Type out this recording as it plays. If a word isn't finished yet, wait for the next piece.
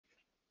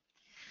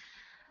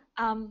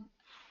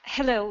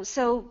Hello.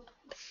 So,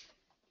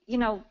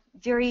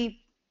 very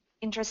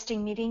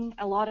interesting meeting,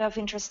 a lot of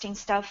interesting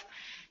stuff.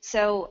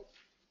 So,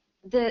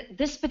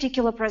 this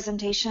particular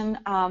presentation,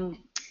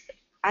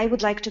 I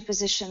would like to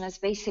position as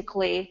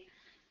basically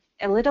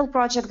a little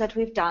project that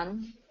we've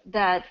done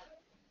that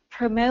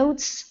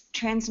promotes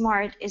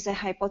Transmart as a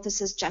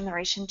hypothesis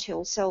generation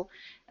tool. So,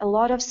 a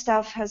lot of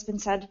stuff has been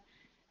said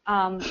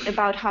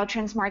about how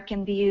Transmart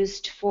can be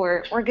used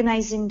for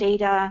organizing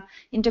data,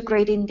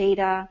 integrating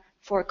data,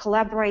 for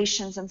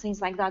collaborations and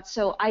things like that.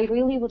 So I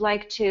really would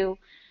like to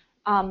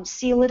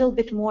see a little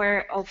bit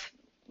more of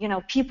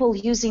people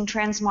using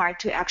Transmart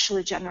to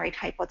actually generate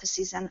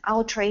hypotheses. And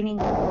our training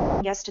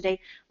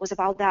yesterday was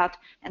about that,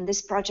 and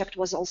this project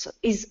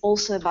is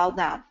also about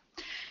that.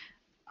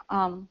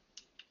 And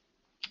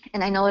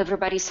I know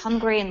everybody's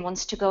hungry and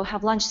wants to go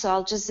have lunch, so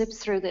I'll just zip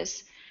through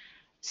this.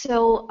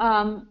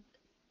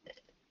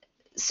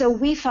 So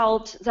we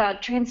felt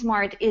that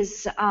Transmart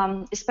is,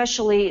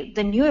 especially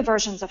the newer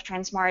versions of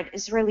Transmart,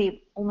 is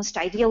really almost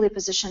ideally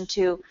positioned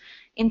to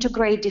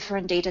integrate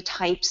different data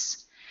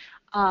types.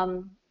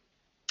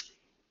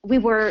 We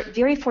were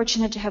very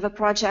fortunate to have a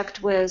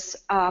project with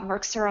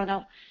Merck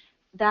Serono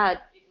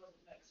that,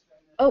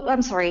 oh,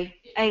 I'm sorry,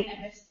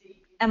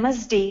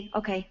 MSD,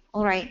 okay,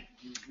 all right.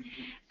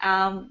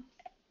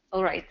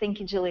 All right, thank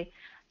you, Julie.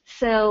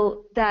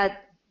 So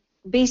that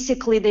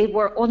basically they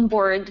were on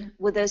board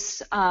with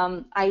this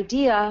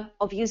idea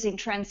of using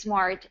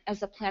Transmart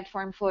as a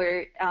platform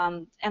for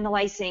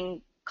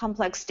analyzing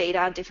complex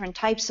data, different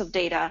types of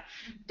data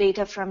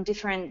from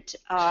different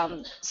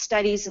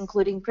studies,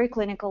 including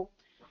preclinical.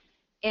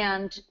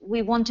 And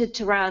we wanted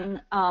to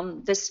run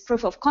this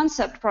proof of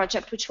concept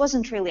project, which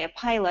wasn't really a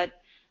pilot.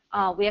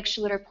 We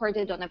actually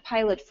reported on a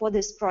pilot for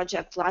this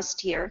project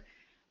last year.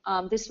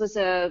 This was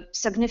a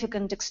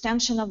significant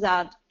extension of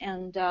that,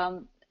 and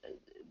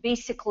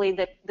basically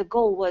the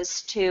goal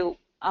was to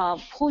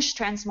push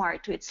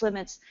Transmart to its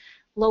limits,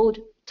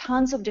 load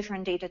tons of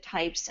different data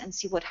types and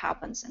see what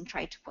happens and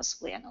try to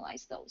possibly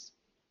analyze those.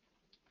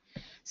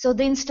 So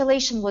the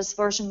installation was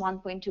version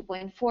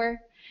 1.2.4,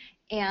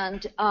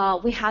 and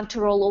we had to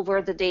roll over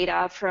the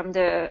data from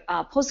the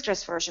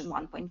Postgres version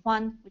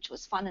 1.1, which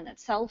was fun in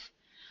itself.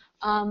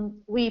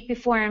 We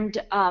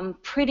performed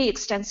pretty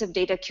extensive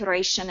data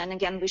curation, and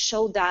again, we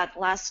showed that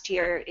last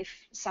year. If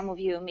some of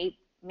you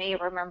may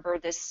remember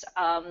this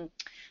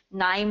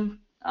NIME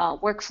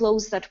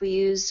workflows that we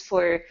used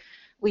for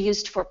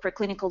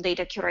preclinical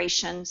data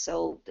curation.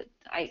 So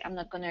I'm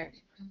not going to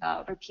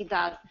repeat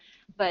that,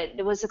 but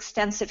there was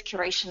extensive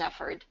curation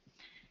effort.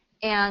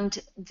 And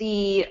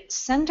the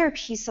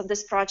centerpiece of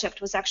this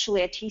project was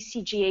actually a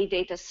TCGA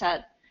data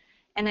set.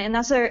 And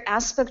another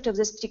aspect of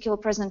this particular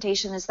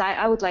presentation is that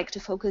I would like to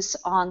focus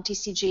on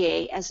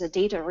TCGA as a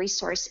data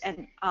resource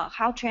and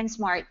how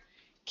Transmart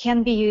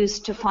can be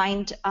used to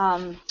find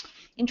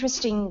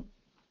interesting,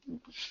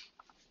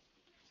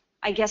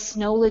 I guess,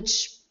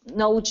 knowledge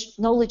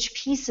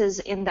pieces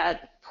in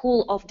that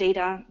pool of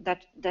data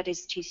that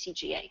is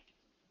TCGA.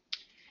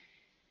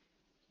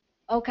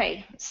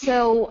 Okay,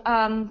 so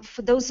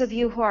for those of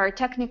you who are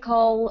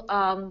technical,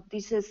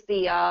 this is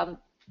the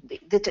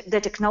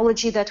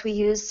technology that we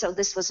use. So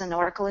this was an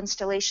Oracle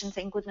installation,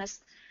 thank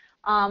goodness.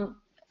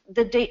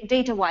 The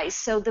data-wise,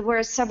 so there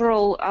were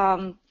several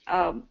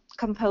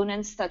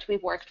components that we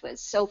worked with.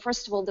 So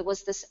first of all, there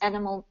was this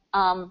animal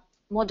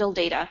model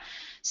data.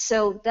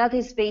 So that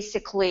is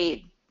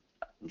basically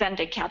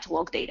vendor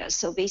catalog data.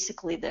 So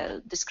basically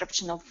the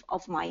description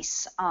of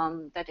mice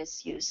that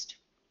is used.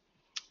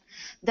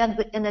 Then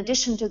in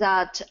addition to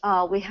that,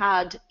 we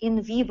had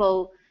in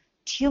vivo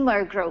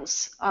tumor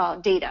growth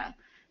data.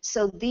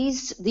 So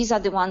these are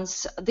the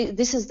ones,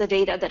 this is the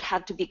data that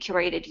had to be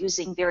curated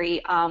using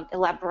very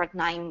elaborate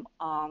NIME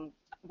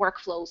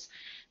workflows.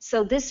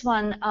 So this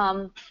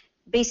one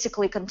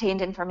basically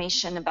contained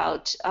information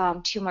about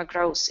tumor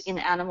growth in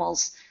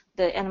animals.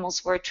 The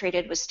animals were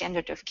treated with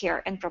standard of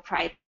care and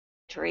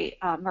proprietary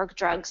Merck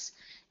drugs,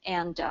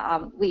 and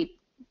we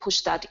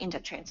pushed that into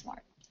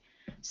Transmart.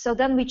 So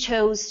then we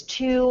chose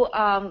two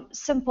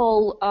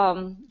simple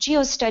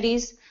geo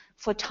studies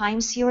for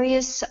time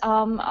series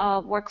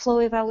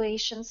workflow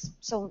evaluations.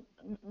 So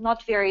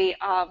not very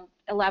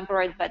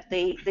elaborate, but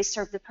they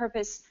serve the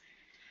purpose.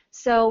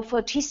 So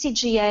for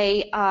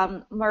TCGA,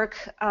 Merck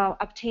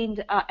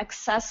obtained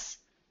access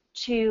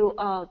to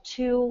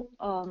two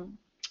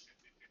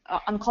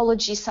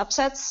oncology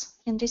subsets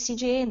in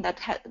TCGA, and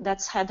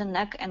that's head and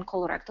neck and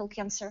colorectal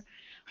cancer,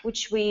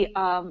 which we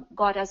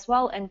got as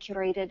well and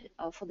curated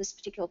for this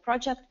particular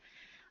project.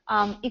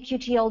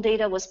 EQTL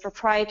data was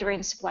proprietary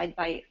and supplied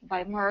by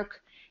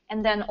Merck.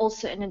 And then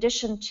also, in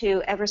addition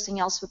to everything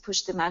else, we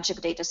pushed the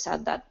MAGIC data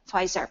set that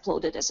Pfizer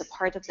uploaded as a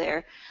part of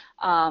their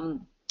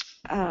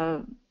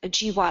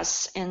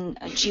GWAS and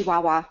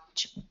GWAWA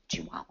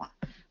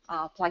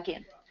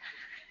plugin.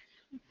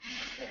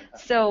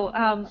 So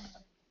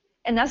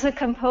another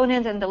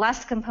component and the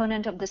last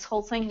component of this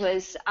whole thing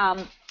was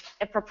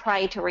a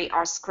proprietary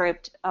R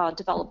script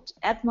developed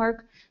at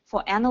Merck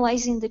for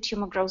analyzing the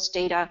tumor growth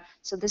data.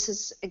 So this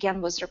is,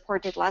 again, was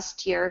reported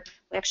last year.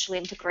 We actually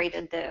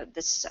integrated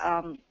this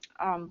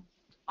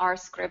R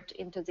script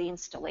into the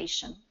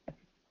installation.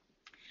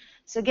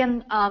 So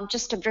again,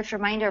 just a brief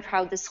reminder of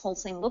how this whole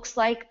thing looks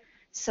like.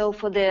 So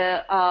for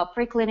the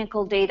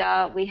preclinical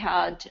data, we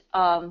had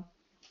a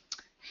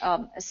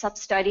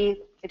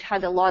sub-study. It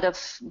had a lot of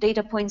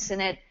data points in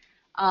it.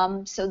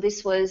 So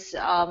this was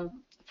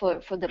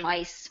for the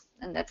mice,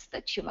 and that's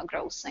the tumor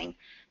growth thing.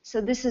 So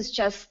this is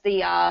just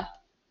the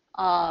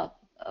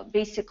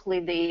basically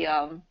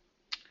the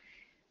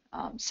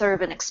sort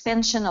of an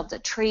expansion of the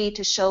tree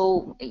to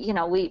show, you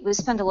know, we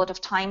spend a lot of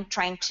time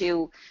trying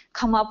to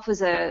come up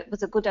with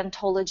a good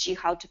ontology,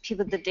 how to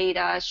pivot the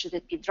data. Should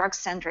it be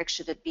drug-centric?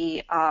 Should it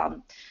be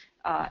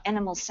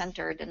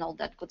animal-centered and all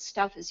that good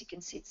stuff? As you can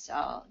see, it's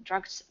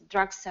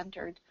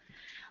drug-centered.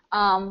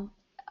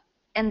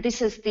 And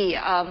this is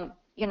the,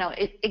 you know,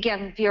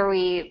 again,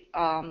 very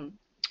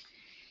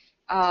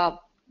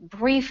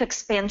brief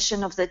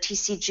expansion of the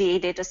TCGA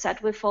data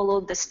set. We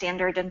followed the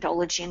standard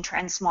ontology in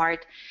Transmart.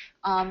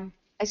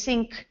 I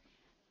think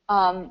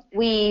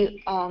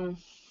we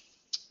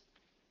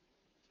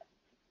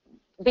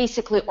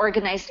basically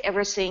organized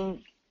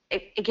everything,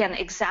 again,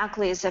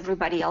 exactly as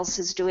everybody else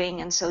is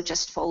doing, and so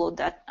just followed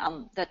that,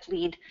 that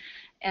lead.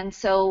 And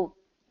so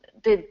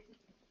the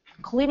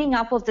cleaning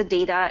up of the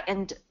data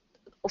and,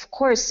 of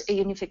course, a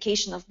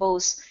unification of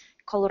both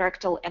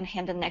colorectal and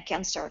head and neck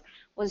cancer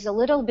was a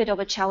little bit of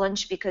a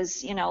challenge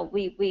because, you know,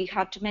 we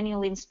had to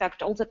manually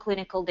inspect all the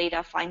clinical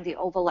data, find the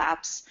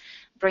overlaps,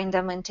 bring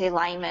them into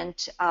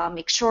alignment,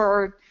 make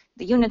sure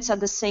the units are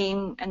the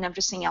same and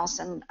everything else.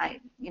 And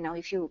you know,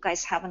 if you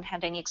guys haven't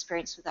had any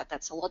experience with that,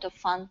 that's a lot of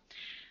fun.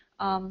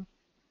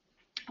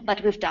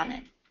 But we've done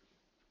it.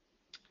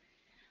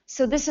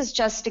 So this is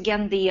just,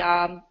 again,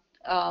 the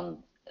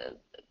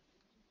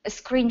a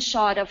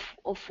screenshot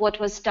of what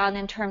was done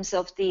in terms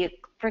of the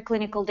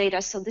preclinical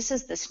data. So this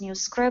is this new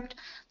script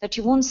that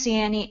you won't see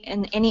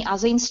in any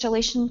other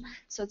installation.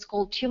 So it's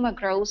called tumor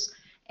growth,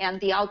 and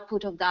the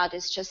output of that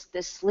is just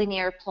this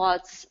linear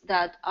plots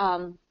that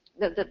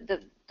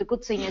the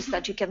good thing is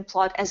that you can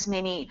plot as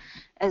many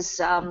as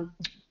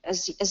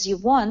you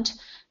want.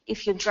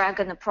 If you drag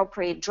an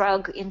appropriate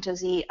drug into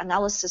the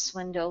analysis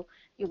window,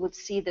 you would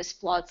see these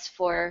plots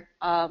for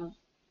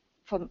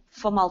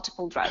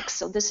multiple drugs.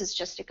 So this is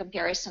just a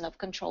comparison of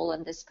control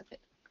and this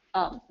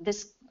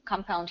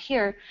compound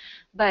here,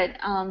 but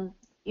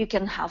you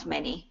can have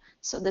many.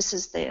 So this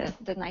is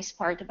the nice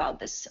part about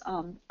this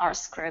R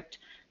script.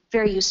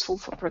 Very useful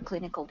for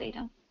preclinical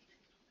data.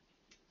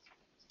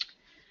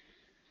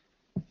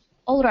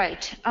 All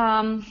right,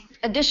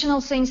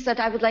 additional things that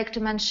I would like to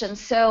mention.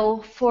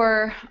 So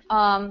for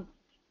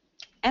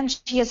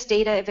NGS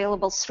data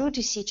available through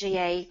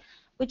TCGA,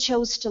 we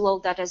chose to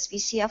load that as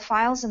VCF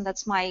files, and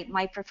that's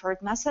my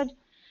preferred method.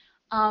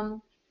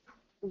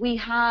 We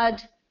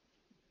had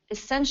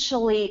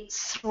essentially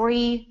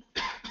 3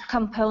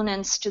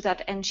 components to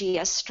that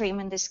NGS stream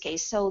in this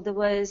case. So there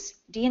was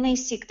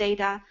DNA-seq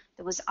data,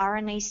 there was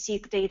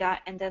RNA-seq data,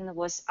 and then there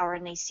was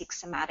RNA-seq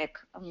somatic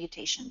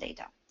mutation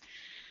data.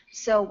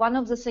 So one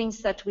of the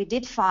things that we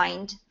did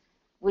find,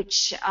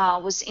 which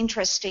was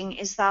interesting,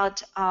 is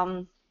that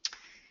in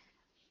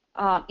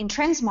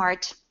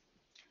Transmart,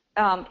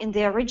 in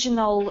the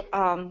original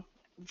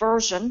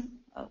version,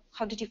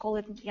 how did you call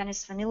it,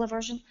 Yanis? Vanilla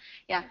version?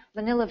 Yeah,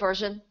 vanilla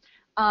version.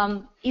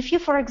 If you,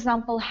 for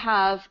example,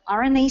 have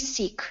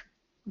RNA-seq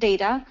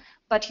data,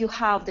 but you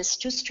have these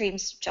 2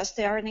 streams, just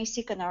the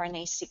RNA-seq and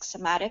RNA-seq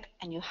somatic,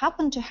 and you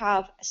happen to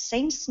have a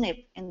same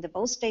SNP in the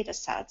both data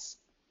sets,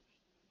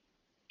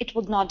 it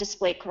would not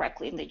display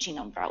correctly in the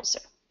genome browser.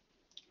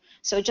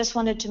 So I just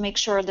wanted to make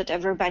sure that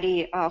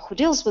everybody who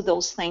deals with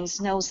those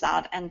things knows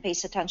that and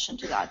pays attention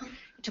to that.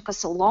 It took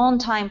us a long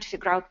time to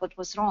figure out what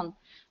was wrong,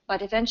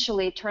 but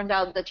eventually it turned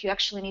out that you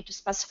actually need to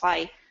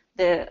specify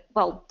the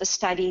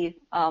study,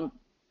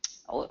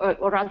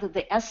 or rather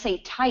the assay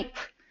type,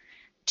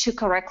 to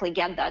correctly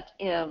get that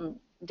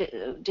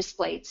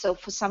displayed. So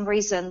for some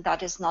reason,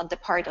 that is not the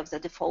part of the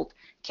default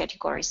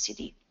category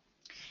CD.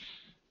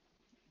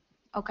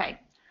 Okay.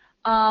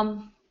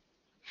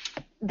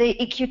 The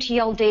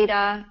EQTL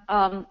data,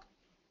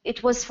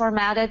 it was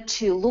formatted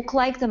to look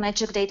like the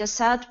MAGIC data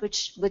set,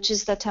 which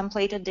is the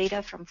templated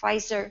data from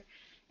Pfizer.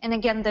 And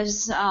again,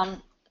 there's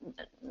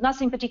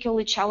nothing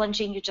particularly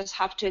challenging. You just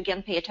have to,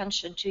 again, pay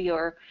attention to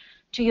your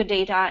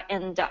data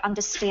and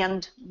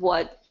understand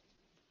what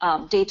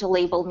data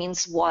label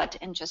means what,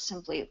 and just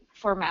simply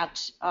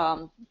format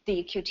the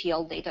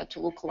EQTL data to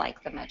look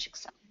like the MAGIC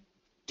set,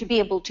 to be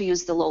able to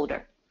use the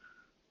loader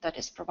that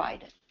is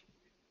provided.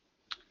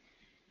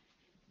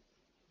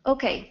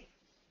 Okay,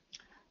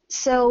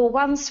 so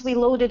once we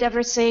loaded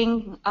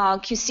everything,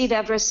 QC'd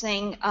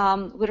everything,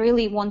 we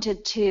really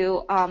wanted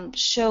to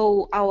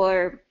show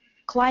our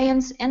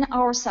clients and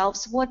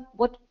ourselves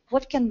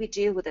what can we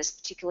do with this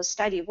particular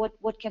study,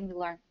 what can we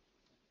learn.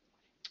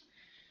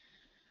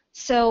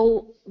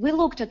 So we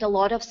looked at a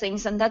lot of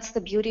things, and that's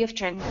the beauty of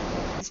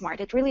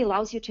Transmart. It really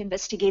allows you to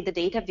investigate the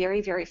data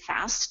very, very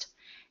fast.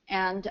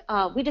 And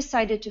we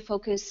decided to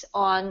focus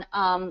on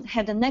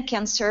head and neck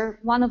cancer,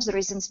 one of the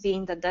reasons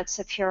being that that's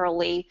a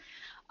fairly,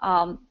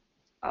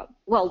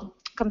 well,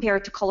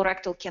 compared to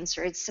colorectal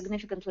cancer, it's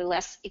significantly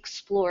less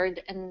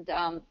explored and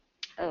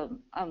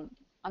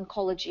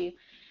oncology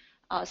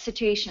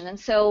situation. And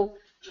so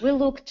we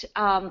looked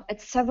at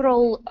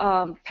several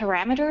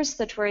parameters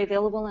that were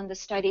available in the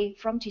study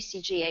from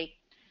TCGA.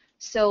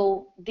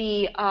 So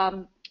the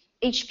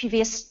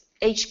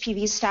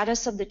HPV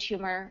status of the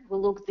tumor, we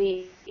looked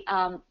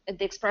at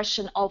the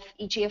expression of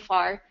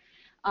EGFR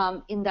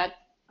in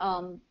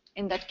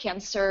that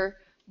cancer,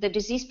 the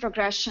disease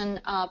progression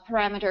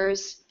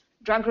parameters,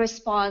 drug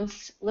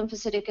response,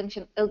 lymphocytic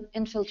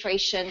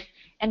infiltration,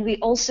 and we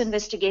also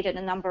investigated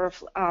a number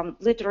of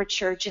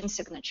literature gene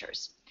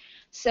signatures.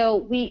 So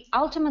we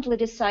ultimately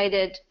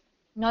decided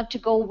not to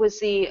go with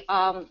the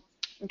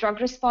drug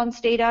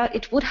response data.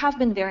 It would have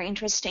been very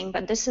interesting,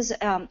 but this is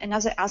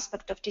another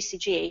aspect of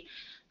TCGA.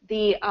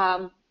 The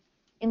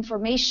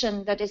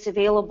information that is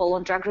available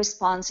on drug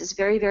response is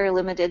very, very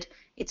limited.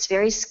 It's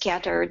very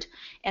scattered,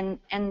 and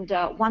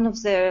one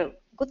of the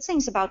good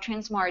things about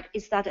Transmart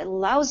is that it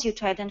allows you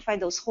to identify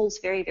those holes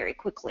very, very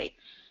quickly.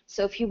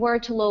 So if you were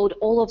to load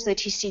all of the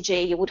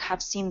TCGA, you would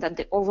have seen that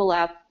the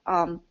overlap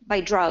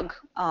by drug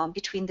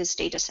between these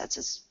data sets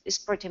is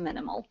pretty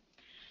minimal.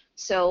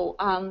 So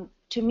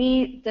to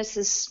me, this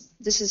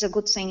is a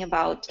good thing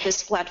about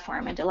this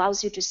platform. It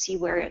allows you to see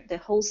where the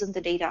holes in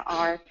the data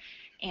are.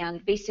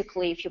 And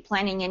basically, if you're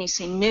planning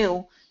anything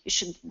new, you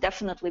should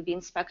definitely be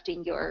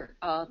inspecting your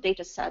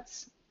data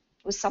sets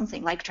with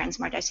something like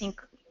Transmart. I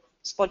think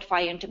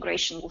Spotify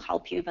integration will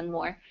help you even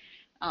more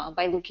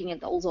by looking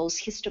at all those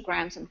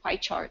histograms and pie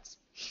charts.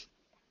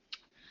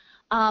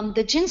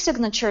 The gene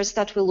signatures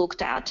that we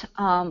looked at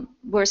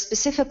were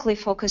specifically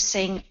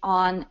focusing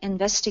on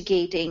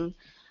investigating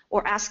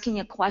or asking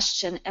a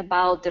question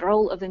about the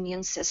role of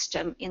immune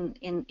system in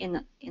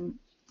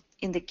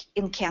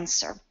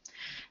cancer.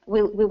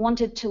 We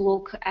wanted to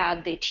look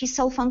at the T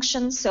cell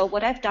function. So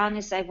what I've done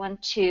is I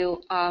went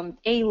to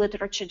A,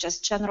 literature,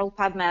 just general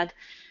PubMed,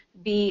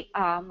 B,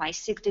 my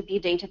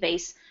SIGDB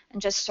database, and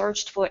just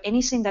searched for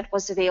anything that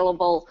was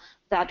available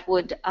that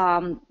would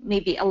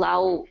maybe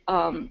allow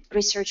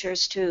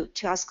researchers to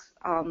ask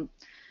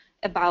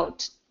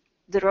about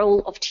the role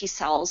of T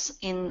cells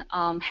in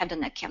head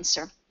and neck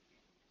cancer.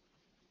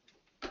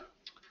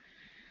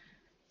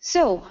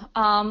 So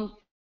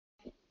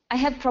I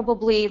had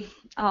probably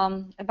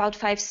about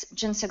 5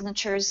 gene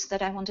signatures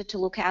that I wanted to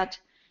look at,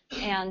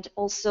 and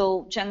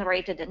also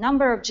generated a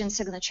number of gene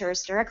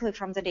signatures directly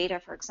from the data,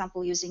 for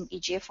example, using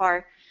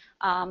EGFR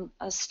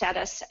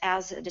status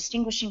as a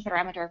distinguishing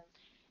parameter.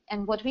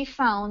 And what we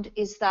found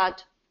is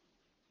that,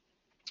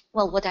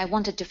 well, what I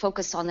wanted to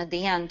focus on at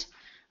the end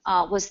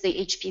was the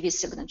HPV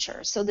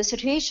signature. So the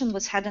situation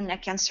with head and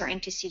neck cancer in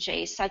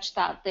TCGA is such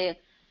that the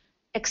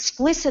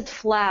explicit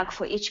flag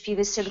for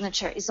HPV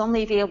signature is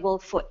only available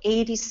for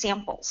 80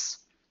 samples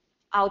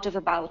out of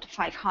about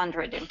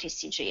 500 in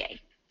TCGA.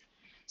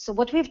 So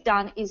what we've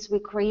done is we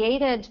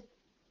created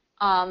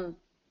a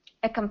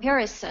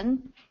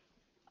comparison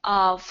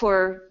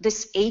for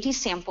this 80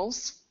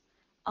 samples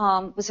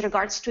with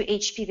regards to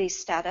HPV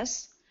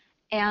status,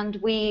 and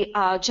we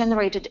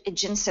generated a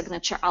gene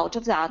signature out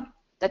of that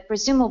that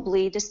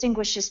presumably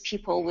distinguishes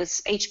people with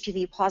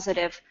HPV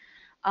positive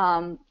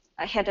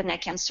head and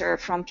neck cancer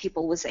from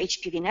people with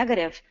HPV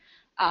negative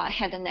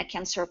head and neck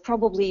cancer.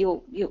 Probably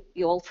you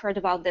all heard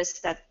about this,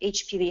 that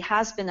HPV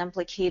has been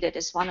implicated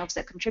as one of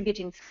the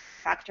contributing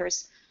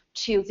factors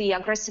to the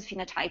aggressive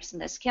phenotypes in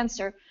this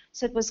cancer.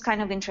 So it was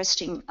kind of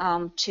interesting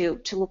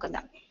to look at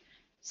that.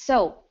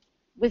 So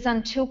we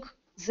then took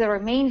the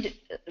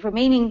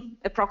remaining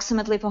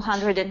approximately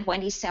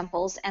 420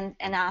 samples and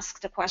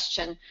asked the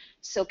question,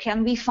 so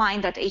can we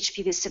find that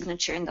HPV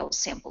signature in those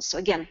samples? So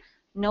again,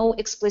 no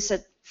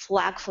explicit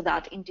flag for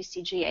that in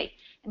TCGA.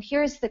 And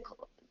here is the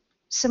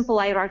simple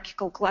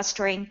hierarchical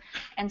clustering,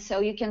 and so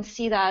you can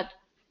see that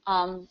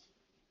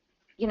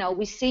you know,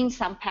 we're seeing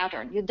some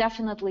pattern. You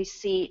definitely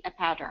see a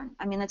pattern.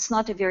 I mean, it's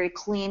not a very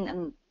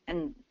clean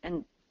and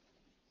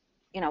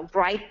you know,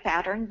 bright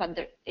pattern, but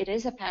it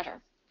is a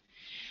pattern.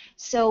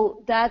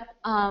 So that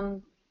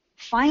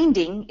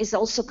finding is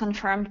also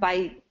confirmed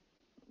by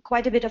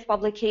quite a bit of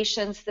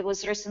publications. There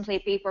was recently a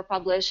paper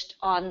published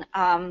on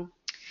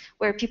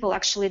where people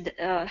actually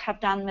have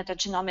done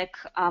metagenomic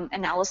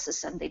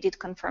analysis, and they did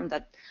confirm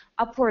that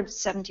upwards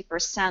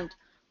 70%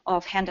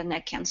 of head and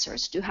neck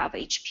cancers do have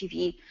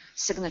HPV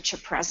signature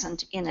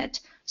present in it.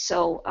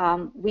 So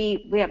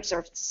we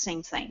observed the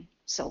same thing.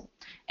 So,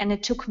 and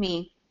it took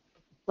me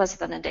less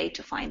than a day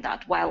to find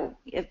that, while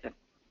if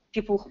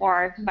people who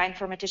are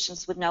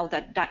bioinformaticians would know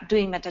that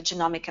doing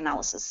metagenomic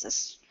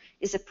analysis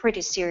is a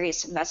pretty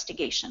serious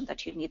investigation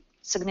that you need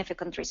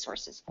significant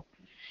resources for.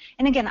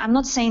 And again, I'm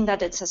not saying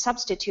that it's a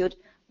substitute,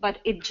 but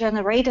it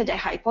generated a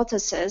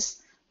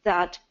hypothesis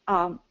that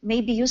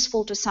may be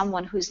useful to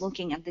someone who is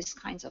looking at these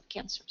kinds of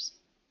cancers.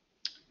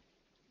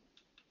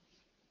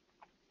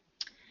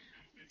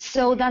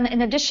 So then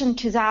in addition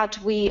to that,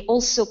 we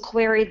also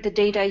queried the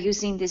data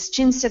using these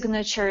gene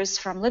signatures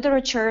from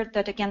literature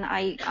that, again,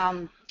 I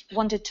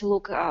wanted to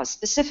look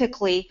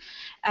specifically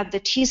at the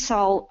T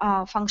cell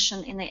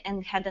function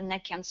in head and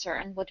neck cancer.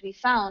 And what we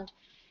found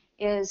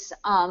is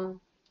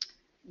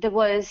there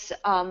was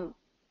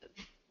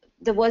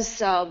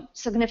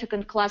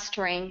significant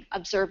clustering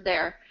observed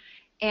there.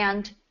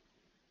 And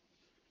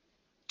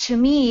to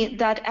me,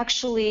 that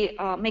actually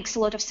makes a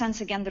lot of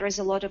sense. Again, there is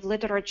a lot of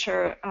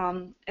literature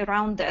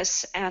around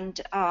this, and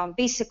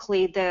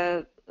basically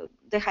the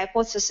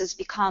hypothesis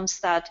becomes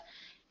that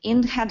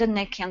in head and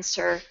neck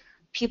cancer,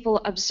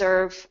 people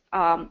observe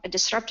a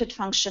disrupted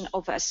function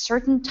of a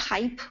certain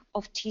type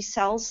of T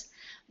cells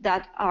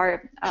that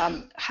are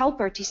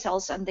helper T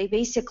cells, and they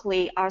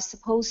basically are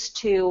supposed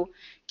to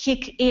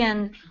kick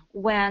in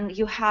when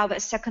you have a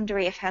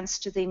secondary offense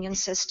to the immune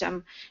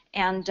system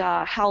and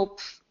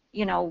help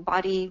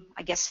body,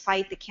 I guess,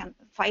 fight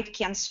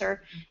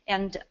cancer.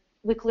 And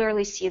we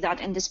clearly see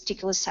that in this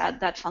particular set,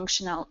 that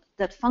function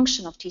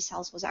of T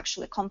cells was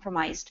actually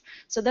compromised.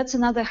 So that's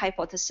another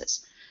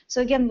hypothesis.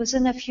 So again,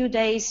 within a few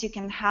days, you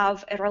can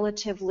have a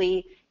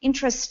relatively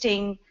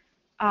interesting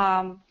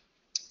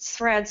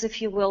threads,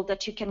 if you will,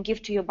 that you can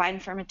give to your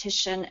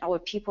bioinformatician or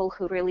people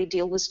who really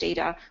deal with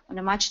data on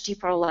a much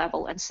deeper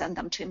level and send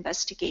them to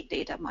investigate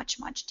data much,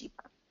 much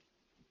deeper.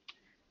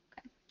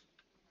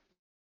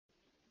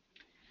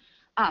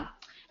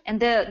 And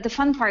the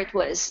fun part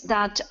was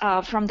that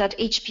from that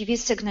HPV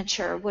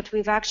signature, what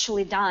we've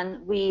actually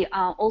done, we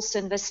also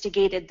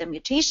investigated the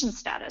mutation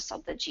status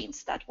of the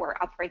genes that were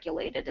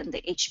upregulated in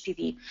the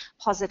HPV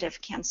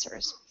positive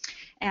cancers.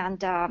 And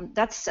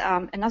that's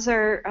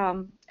another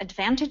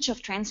advantage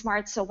of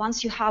Transmart. So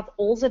once you have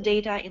all the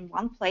data in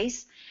one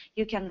place,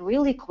 you can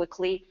really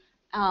quickly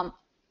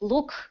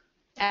look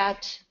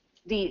at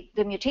the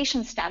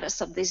mutation status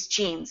of these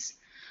genes.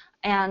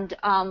 And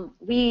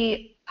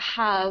we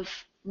have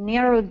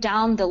narrowed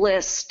down the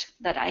list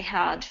that I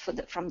had for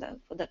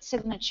that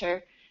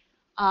signature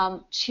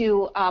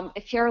to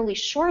a fairly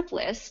short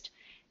list.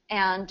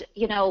 And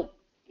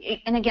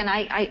and again,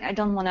 I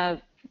don't want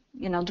to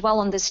dwell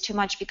on this too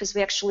much because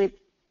we actually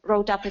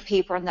wrote up a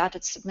paper on that.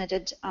 It's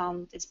submitted.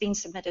 It's being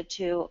submitted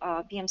to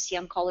BMC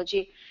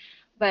Oncology,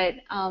 but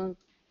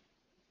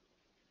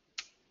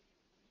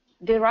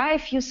there are a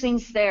few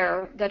things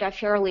there that are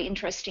fairly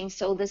interesting.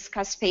 So this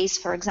caspase,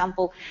 for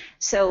example,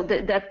 so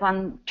that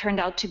one turned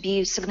out to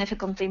be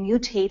significantly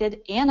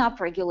mutated and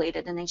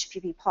upregulated in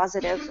HPV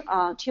positive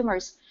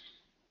tumors.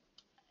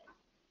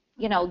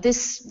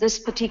 This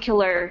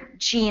particular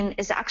gene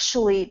is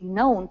actually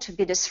known to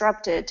be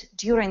disrupted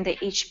during the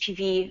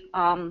HPV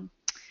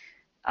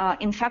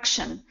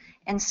infection.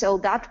 And so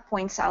that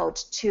points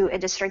out to a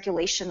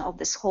dysregulation of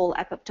this whole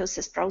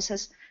apoptosis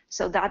process.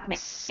 So that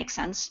makes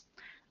sense.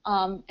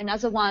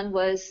 Another one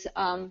was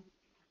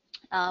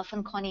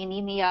Fanconi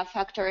anemia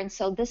factor, and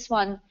so this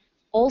one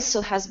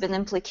also has been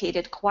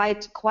implicated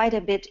quite a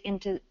bit in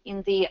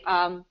the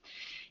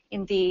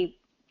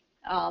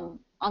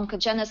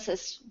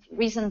oncogenesis.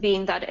 Reason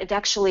being that it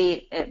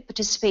actually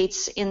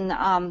participates in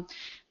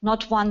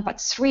not one but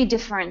three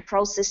different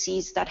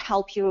processes that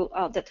help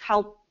the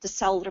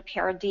cell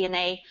repair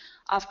DNA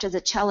after the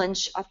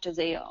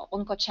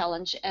onco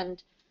challenge.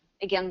 And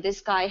again, this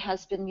guy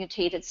has been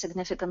mutated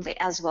significantly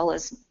as well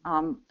as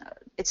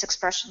its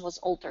expression was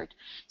altered.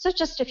 So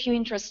just a few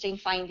interesting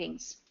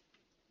findings.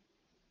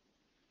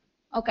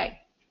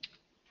 Okay,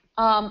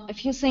 a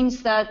few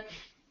things that,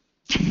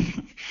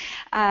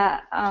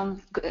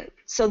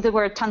 so there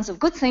were tons of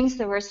good things.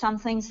 There were some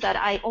things that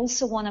I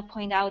also want to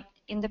point out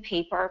in the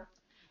paper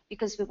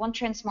because we want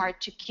Transmart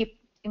to keep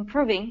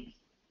improving.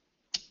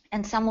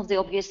 And some of the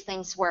obvious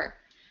things were,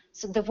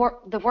 so the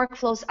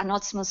workflows are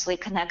not smoothly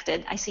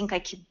connected. I think I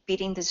keep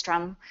beating this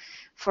drum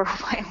for a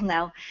while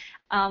now.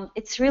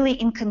 It's really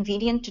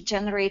inconvenient to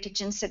generate a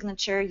gene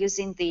signature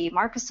using the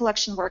marker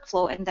selection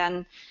workflow and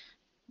then,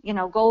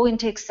 go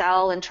into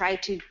Excel and try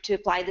to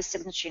apply the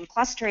signature in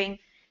clustering.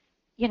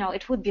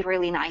 It would be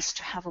really nice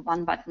to have a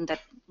one button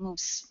that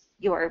moves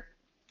your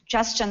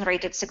just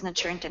generated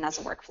signature into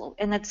another workflow,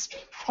 and it's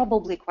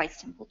probably quite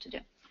simple to do.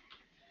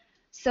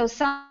 So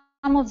some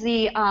of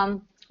the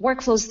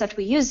workflows that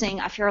we're using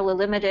are fairly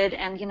limited,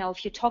 and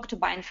if you talk to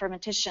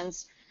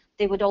bioinformaticians,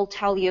 they would all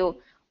tell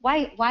you,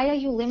 why are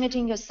you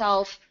limiting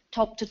yourself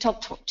to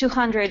top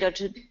 200 or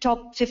to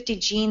top 50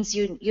 genes?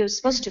 You're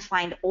supposed to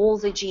find all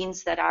the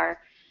genes that are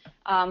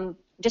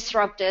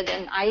disrupted,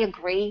 and I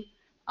agree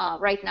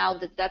right now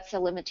that that's a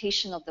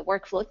limitation of the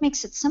workflow. It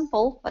makes it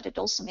simple, but it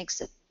also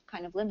makes it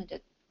kind of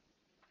limited.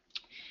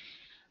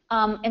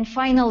 And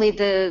finally,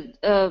 the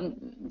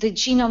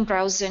genome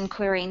browser and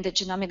querying the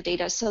genomic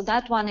data. So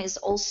that one is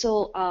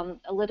also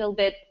a little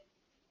bit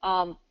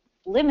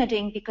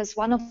limiting because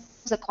one of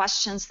the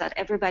questions that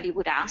everybody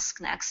would ask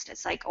next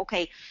is like,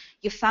 okay,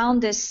 you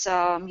found this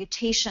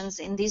mutations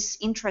in these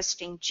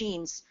interesting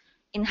genes.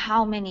 In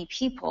how many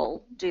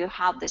people do you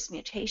have this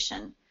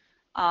mutation?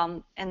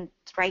 And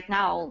right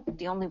now,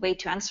 the only way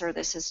to answer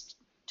this is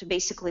to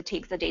basically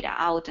take the data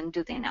out and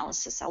do the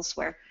analysis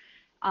elsewhere.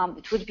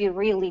 it would be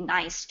really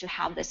nice to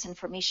have this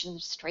information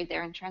straight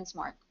there in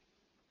Transmart.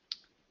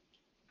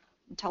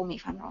 Tell me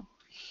if I'm wrong.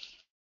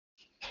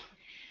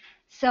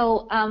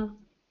 So,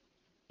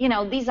 you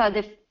know, these are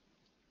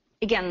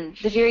again,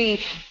 the very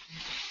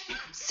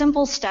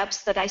simple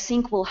steps that I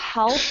think will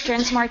help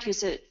Transmart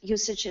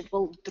usage. It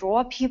will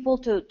draw people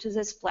to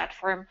this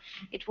platform.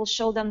 It will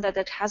show them that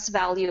it has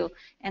value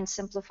and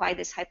simplify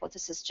this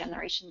hypothesis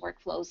generation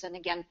workflows. And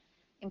again,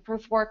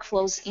 improve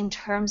workflows in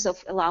terms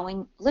of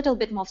allowing a little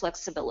bit more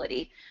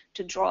flexibility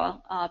to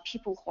draw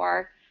people who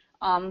are,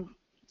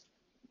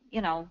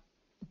 you know,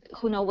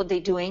 who know what they're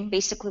doing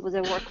basically with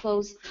their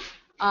workflows.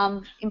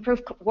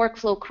 Improve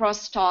workflow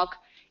crosstalk,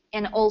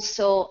 and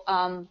also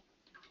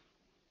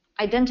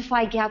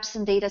identify gaps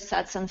in data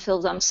sets and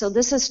fill them. So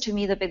this is, to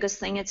me, the biggest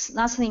thing. It's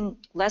nothing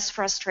less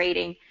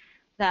frustrating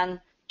than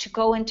to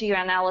go into your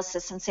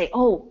analysis and say,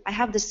 oh, I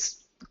have this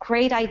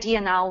great idea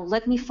now.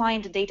 Let me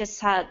find a data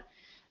set,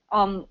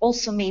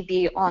 also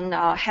maybe on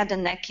head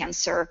and neck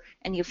cancer,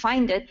 and you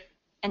find it,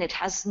 and it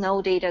has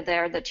no data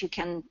there that you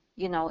can,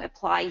 you know,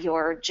 apply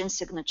your gene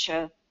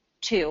signature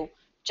to,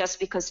 just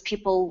because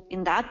people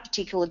in that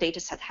particular data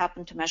set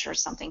happen to measure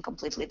something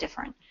completely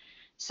different.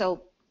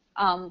 So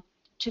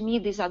to me,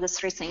 these are the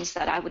three things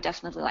that I would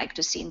definitely like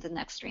to see in the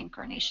next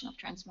reincarnation of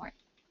Transmart.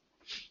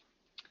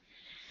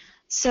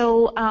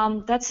 So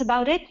that's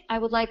about it. I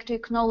would like to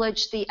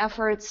acknowledge the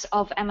efforts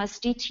of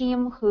MSD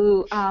team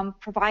who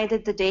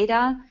provided the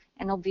data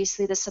and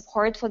obviously the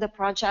support for the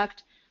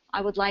project.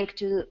 I would like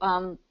to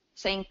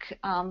thank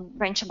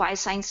Rancher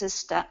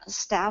Biosciences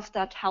staff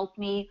that helped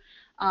me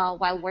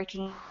while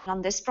working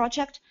on this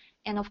project,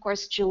 and of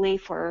course Julie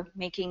for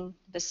making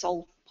this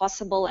all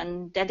possible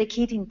and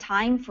dedicating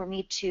time for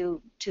me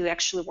to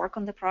actually work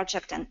on the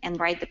project and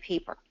write the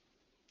paper.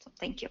 So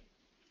thank you.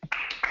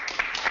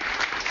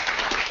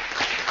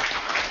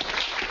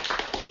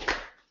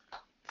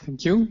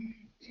 Thank you.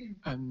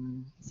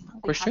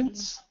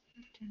 Questions?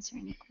 To answer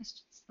any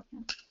questions.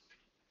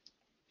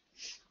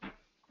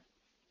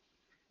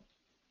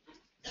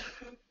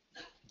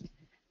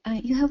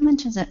 You have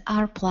mentioned that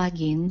R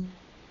plugin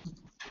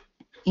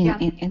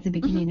in the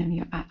beginning of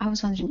your. I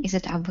was wondering, is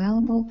it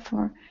available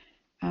for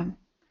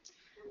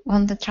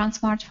on the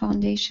Transmart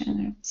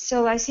Foundation?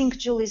 So I think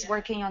Julie's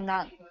working on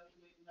that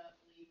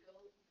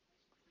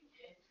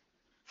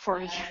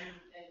for you. And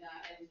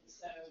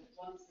so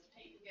once the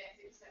paper gets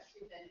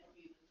accepted, then it'll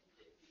be in the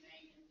public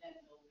domain, and then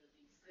they'll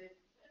release it,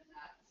 and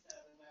that. So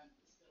we're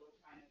still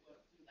trying to work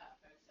through that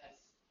process.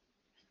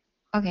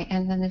 Okay,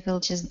 and then it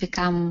will just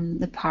become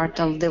the part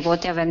of the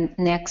whatever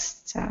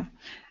next. We'll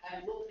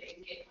put it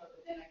in GitHub,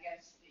 and then I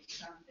guess the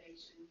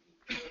foundation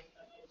people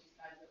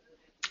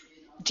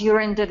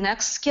during the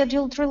next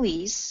scheduled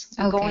release,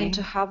 we're going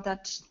to have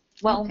that.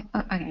 Well,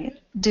 okay.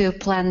 Do you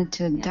plan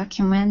to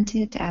document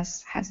it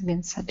as has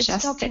been suggested?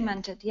 It's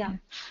documented, yeah.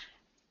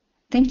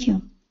 Thank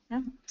you.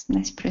 Yeah. It's a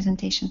nice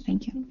presentation.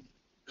 Thank you.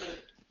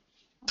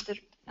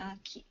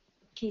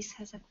 Keith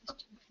has a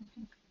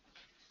question.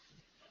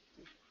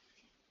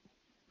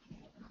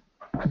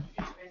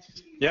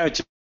 Yeah, I'd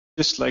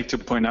just like to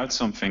point out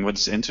something.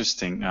 What's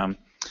interesting,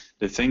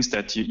 the things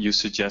that you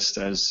suggest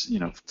as, you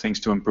know, things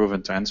to improve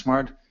in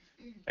Transmart,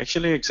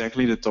 actually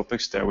exactly the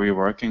topics that we're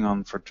working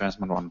on for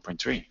Transmart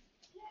 1.3.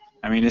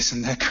 I mean,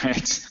 isn't that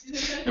great?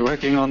 We're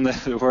working on the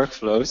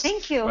workflows,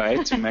 thank you,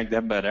 right, to make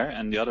that better.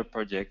 And the other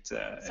project. So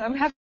I'm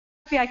happy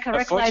I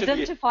correctly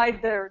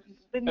identified the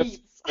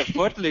needs.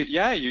 Unfortunately,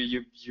 yeah,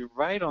 you're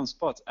right on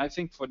spot. I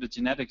think for the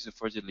genetics,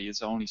 unfortunately,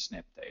 it's only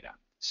SNP data.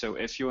 So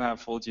if you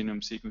have whole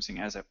genome sequencing,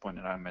 as I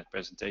pointed out in my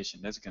presentation,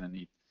 that's going to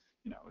need,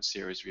 you know, a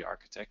serious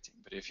re-architecting.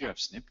 But if you have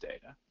SNP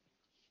data,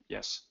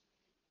 yes.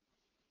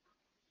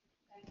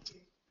 Thank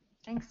you.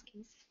 Thanks,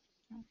 Keith.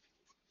 All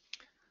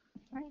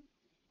right.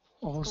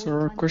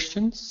 Other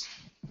questions?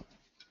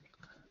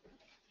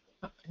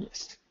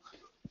 Yes.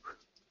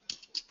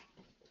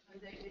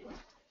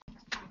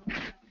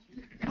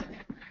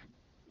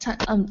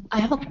 I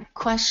have a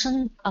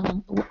question.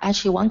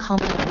 Actually, one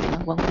comment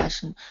and one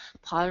question.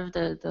 Part of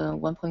the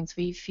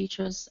 1.3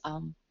 features,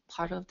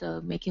 part of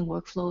the making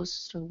workflows,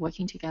 sort of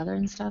working together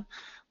and stuff.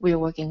 We're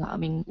working. I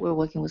mean, we're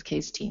working with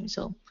Kate's team,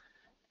 so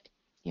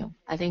you know,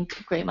 I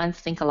think great minds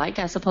think alike,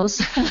 I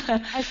suppose.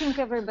 I think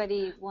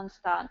everybody wants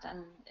that,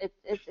 and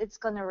it's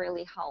going to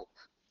really help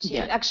to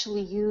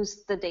actually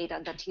use the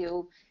data that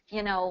you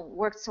know,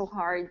 worked so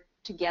hard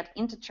to get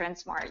into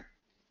Transmart.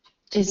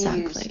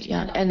 Exactly,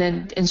 yeah,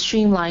 and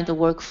streamline the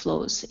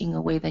workflows in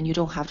a way that you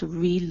don't have to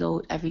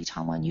reload every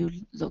time when you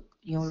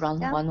run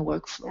one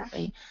workflow,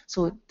 right?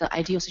 So the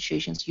ideal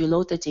situation is you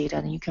load the data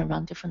and you can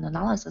run different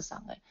analysis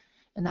on it,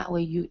 and that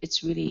way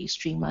it's really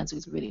streamlines,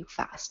 it's really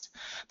fast.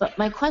 But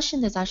my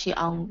question is actually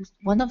on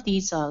one of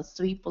these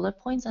 3 bullet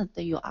points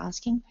that you're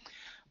asking,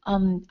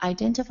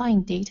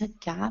 identifying data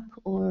gap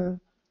or.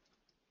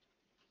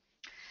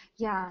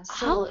 Yeah.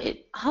 So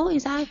how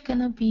is that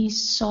gonna be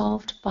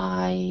solved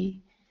by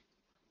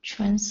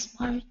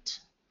Transmart?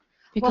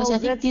 Because I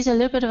think there's a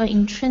little bit of an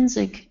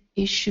intrinsic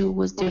issue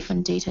with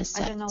different data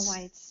sets. I don't know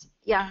why it's,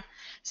 yeah.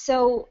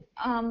 So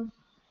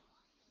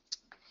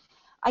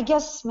I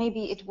guess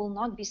maybe it will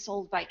not be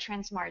solved by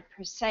Transmart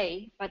per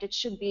se, but it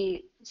should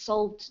be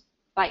solved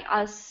by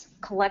us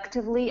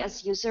collectively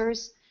as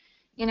users.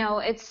 You know,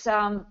 it's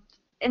and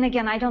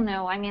again, I don't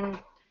know. I mean,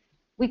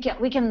 we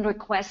can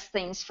request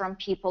things from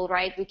people,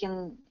 right? We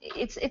can.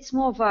 It's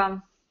more of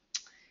a,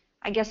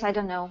 I guess, I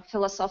don't know,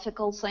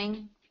 philosophical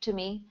thing to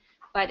me,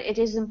 but it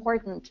is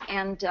important.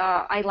 And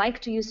I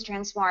like to use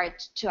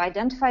Transmart to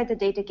identify the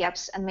data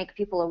gaps and make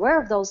people aware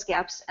of those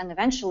gaps and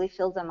eventually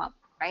fill them up.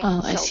 Right?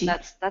 Oh, so I see.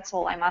 That's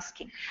all I'm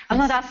asking. I'm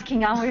not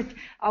asking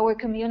our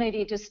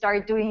community to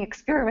start doing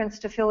experiments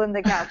to fill in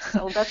the gaps.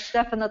 So that's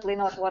definitely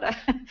not what I.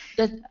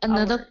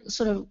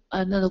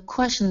 Another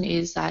question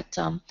is that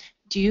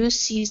do you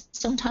see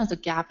sometimes the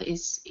gap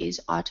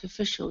is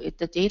artificial?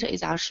 The data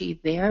is actually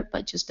there,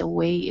 but just the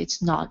way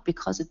it's not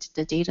because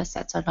the data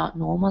sets are not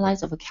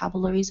normalized, the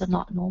vocabularies are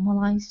not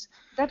normalized.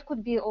 That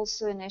could be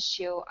also an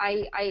issue.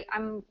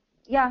 I'm.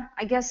 Yeah,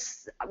 I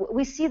guess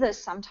we see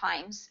this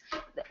sometimes,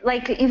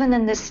 like even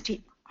in this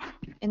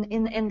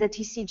in the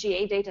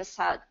TCGA data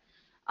set,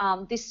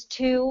 these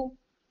two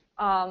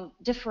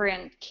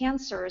different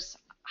cancers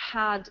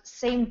had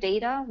same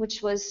data,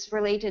 which was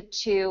related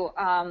to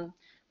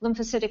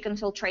lymphocytic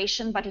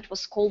infiltration, but it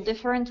was called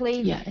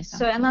differently. Yeah, exactly.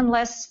 So, and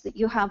unless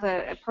you have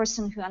a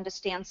person who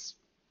understands,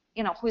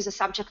 you know, who is a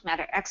subject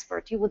matter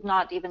expert, you would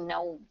not even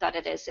know that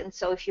it is. And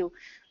so if you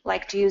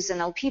like to use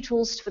NLP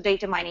tools for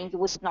data mining, you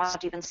would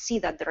not even see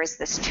that there is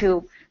this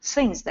two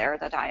things there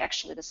that are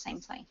actually the same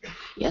thing.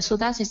 Yeah, so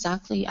that's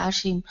exactly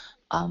actually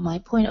my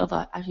point of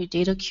actually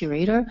data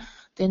curator.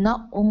 They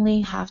not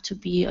only have to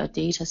be a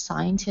data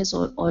scientist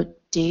or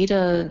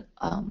data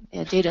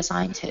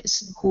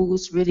scientist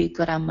who's really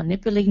good at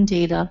manipulating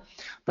data,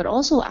 but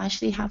also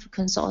actually have to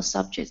consult a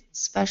subject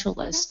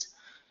specialist.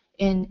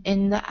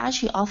 And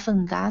actually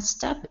often that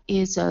step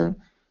is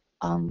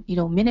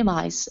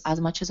minimized as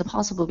much as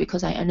possible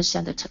because I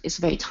understand that it's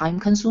very time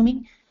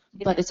consuming,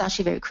 but it's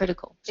actually very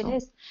critical. So. It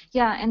is,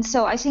 yeah. And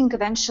so I think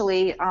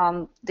eventually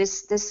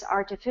this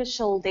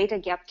artificial data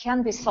gap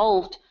can be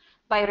solved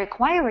by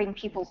requiring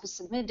people who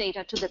submit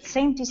data to the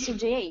same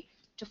TCGA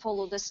to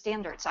follow the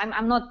standards.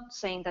 I'm not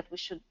saying that we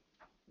should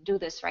do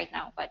this right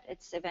now, but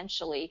it's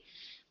eventually,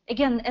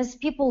 again, as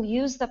people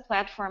use the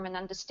platform and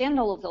understand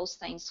all of those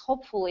things,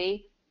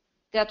 hopefully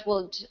that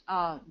would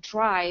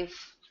drive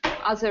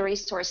other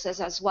resources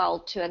as well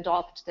to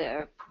adopt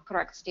the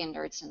correct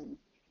standards, and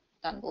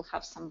then we'll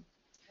have some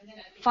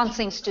fun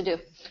things to do.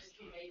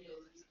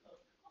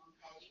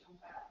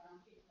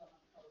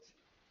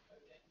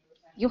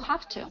 You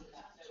have to,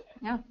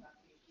 yeah.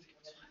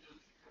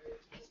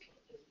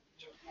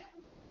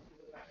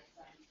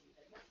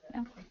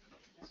 Yeah.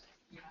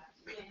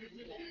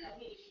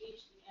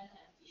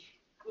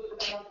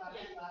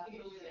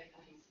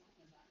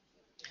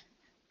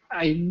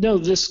 I know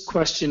this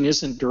question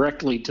isn't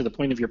directly to the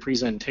point of your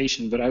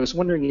presentation, but I was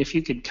wondering if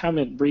you could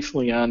comment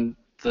briefly on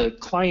the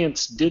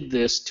clients did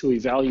this to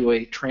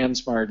evaluate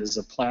Transmart as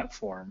a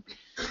platform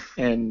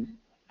and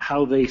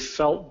how they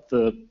felt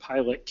the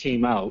pilot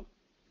came out.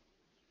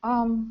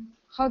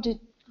 How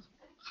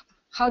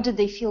did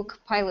they feel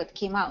pilot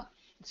came out?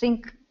 I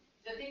think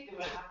they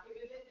were happy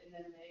with it, and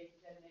then they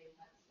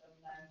had some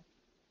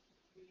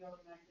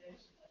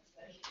reorganization,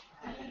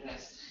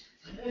 let's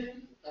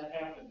say. That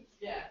happens.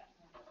 Yeah.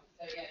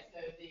 So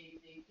the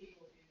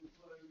people who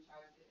were in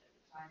charge of it at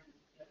the time and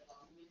no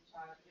longer in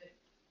charge of it.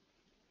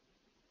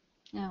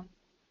 Yeah.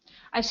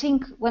 I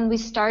think when we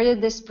started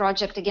this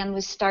project, again,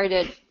 we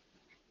started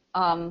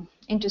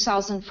in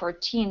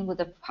 2014 with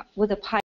a pilot.